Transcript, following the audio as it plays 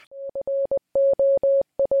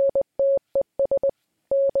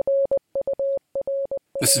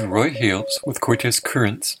This is Roy Hales with Cortes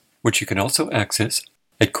Currents, which you can also access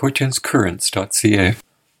at cortescurrents.ca.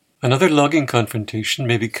 Another logging confrontation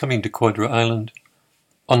may be coming to Quadra Island.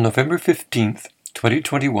 On November 15th,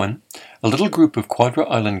 2021, a little group of Quadra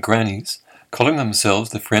Island grannies, calling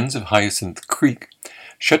themselves the Friends of Hyacinth Creek,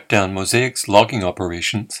 shut down Mosaic's logging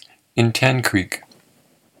operations in Tan Creek.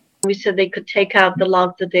 We said they could take out the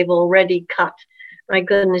logs that they've already cut. My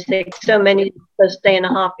goodness, they so many the first day and a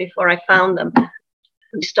half before I found them.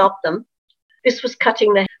 We stopped them. This was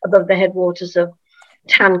cutting above the headwaters of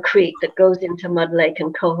Tan Creek that goes into Mud Lake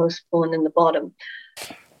and coho spawn in the bottom.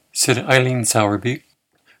 Said Eileen Sowerby.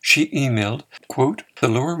 She emailed, quote, "The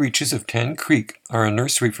lower reaches of Tan Creek are a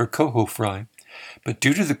nursery for coho fry, but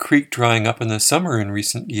due to the creek drying up in the summer in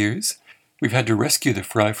recent years, we've had to rescue the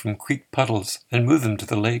fry from creek puddles and move them to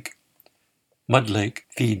the lake. Mud Lake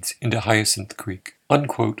feeds into Hyacinth Creek,"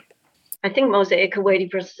 unquote. I think Mosaic are waiting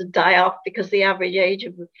for us to die off because the average age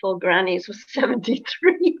of the four grannies was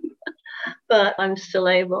 73. But I'm still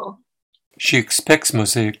able. She expects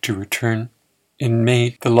Mosaic to return. In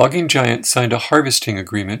May, the logging giant signed a harvesting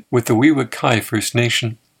agreement with the Wewakai First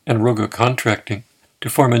Nation and Roga Contracting to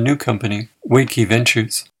form a new company, Wakey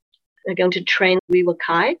Ventures. They're going to train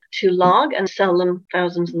Wewakai to log and sell them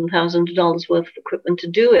thousands and thousands of dollars worth of equipment to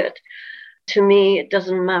do it. To me, it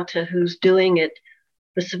doesn't matter who's doing it.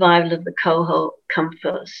 The survival of the coho come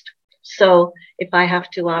first. So if I have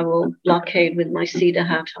to, I will blockade with my cedar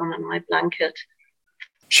hat on and my blanket.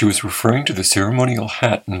 She was referring to the ceremonial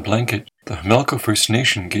hat and blanket the Hamelco First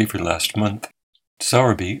Nation gave her last month.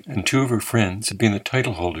 Sowerby and two of her friends had been the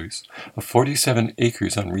title holders of 47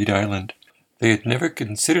 acres on Reed Island. They had never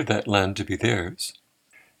considered that land to be theirs.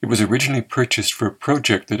 It was originally purchased for a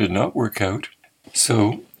project that did not work out,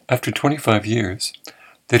 so, after 25 years,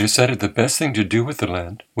 they decided the best thing to do with the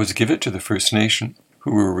land was give it to the First Nation,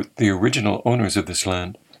 who were the original owners of this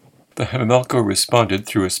land. The Hamelco responded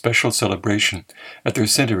through a special celebration at their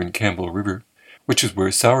center in Campbell River, which is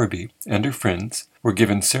where Sowerby and her friends were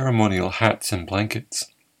given ceremonial hats and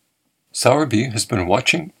blankets. Sowerby has been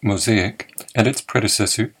watching Mosaic and its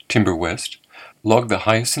predecessor, Timber West, log the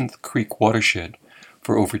Hyacinth Creek watershed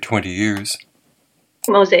for over 20 years.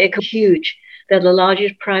 Mosaic are huge. They're the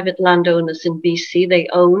largest private landowners in BC. They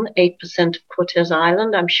own 8% of Cortes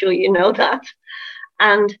Island. I'm sure you know that.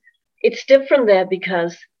 And it's different there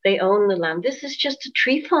because they own the land. This is just a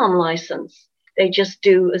tree farm license. They just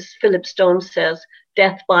do, as Philip Stone says,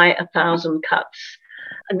 death by 1,000 cuts.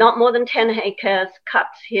 Not more than 10 acres,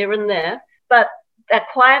 cuts here and there. But they're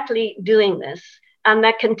quietly doing this, and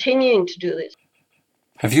they're continuing to do this.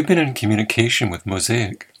 Have you been in communication with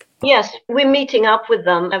Mosaic? Yes, we're meeting up with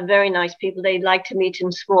them. They're very nice people. They like to meet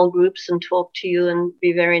in small groups and talk to you and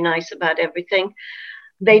be very nice about everything.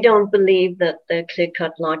 They don't believe that the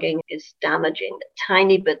clear-cut logging is damaging. The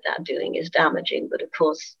tiny bit they're doing is damaging, but of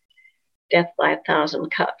course, death by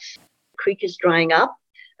 1,000 cuts. The creek is drying up,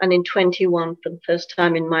 and in 21, for the first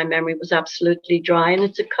time in my memory, was absolutely dry, and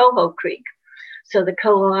it's a coho creek. So the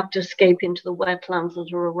coho have to escape into the wetlands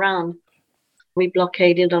that are around. We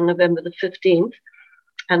blockaded on November the 15th.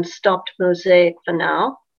 And stopped Mosaic for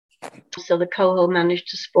now. So the coho managed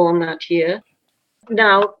to spawn that year.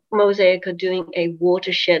 Now Mosaic are doing a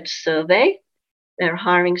watershed survey. They're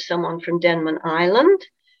hiring someone from Denman Island.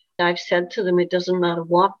 I've said to them, it doesn't matter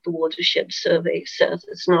what the watershed survey says.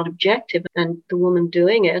 It's not objective. And the woman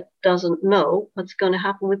doing it doesn't know what's going to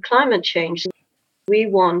happen with climate change. We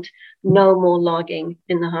want no more logging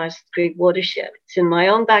in the Hyacinth Creek watershed. It's in my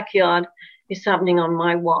own backyard. It's happening on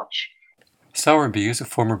my watch. Sowerby is a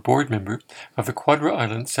former board member of the Quadra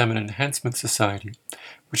Island Salmon Enhancement Society,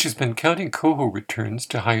 which has been counting coho returns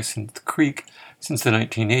to Hyacinth Creek since the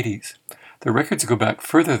 1980s. The records go back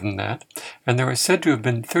further than that, and there are said to have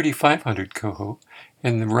been 3,500 coho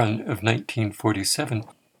in the run of 1947.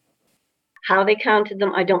 How they counted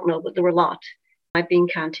them, I don't know, but there were a lot. I've been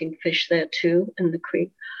counting fish there too in the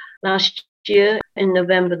creek. Last year in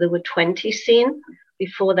November there were 20 seen.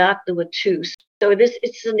 Before that there were 2. So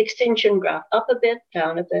it's an extinction graph, up a bit,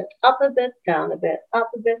 down a bit, up a bit, down a bit, up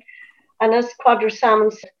a bit. And as Quadra Salmon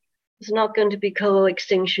said, there's not going to be coho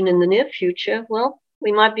extinction in the near future. Well,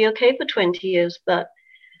 we might be okay for 20 years, but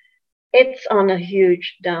it's on a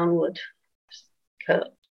huge downward curve.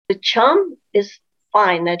 The chum is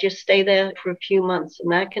fine. They just stay there for a few months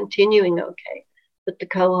and they're continuing okay. But the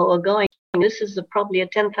coho are going. This is probably a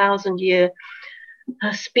 10,000-year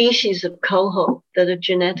species of coho that are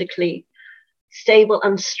genetically stable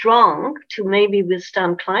and strong to maybe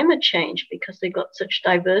withstand climate change because they got such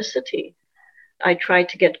diversity. I tried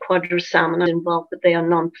to get Quadra Salmon involved, but they are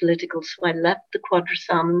non-political, so I left the Quadra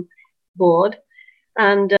Salmon board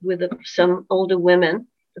and with some older women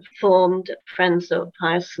formed Friends of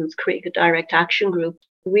Hyacinth Creek, a direct action group.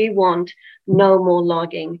 We want no more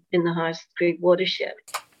logging in the Hyacinth Creek watershed.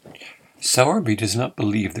 Sowerby does not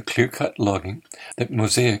believe the clear-cut logging that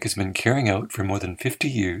Mosaic has been carrying out for more than 50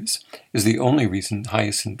 years is the only reason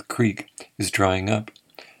Hyacinth Creek is drying up.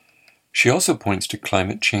 She also points to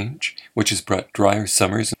climate change, which has brought drier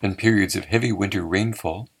summers and periods of heavy winter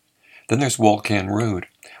rainfall. Then there's Walcan Road,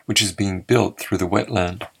 which is being built through the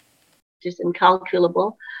wetland. It's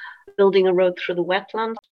incalculable, building a road through the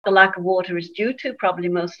wetland. The lack of water is due to probably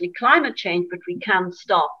mostly climate change, but we can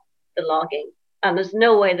stop the logging. And there's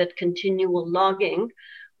no way that continual logging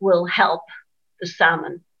will help the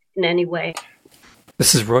salmon in any way.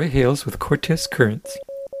 This is Roy Hales with Cortes Currents.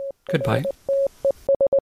 Goodbye.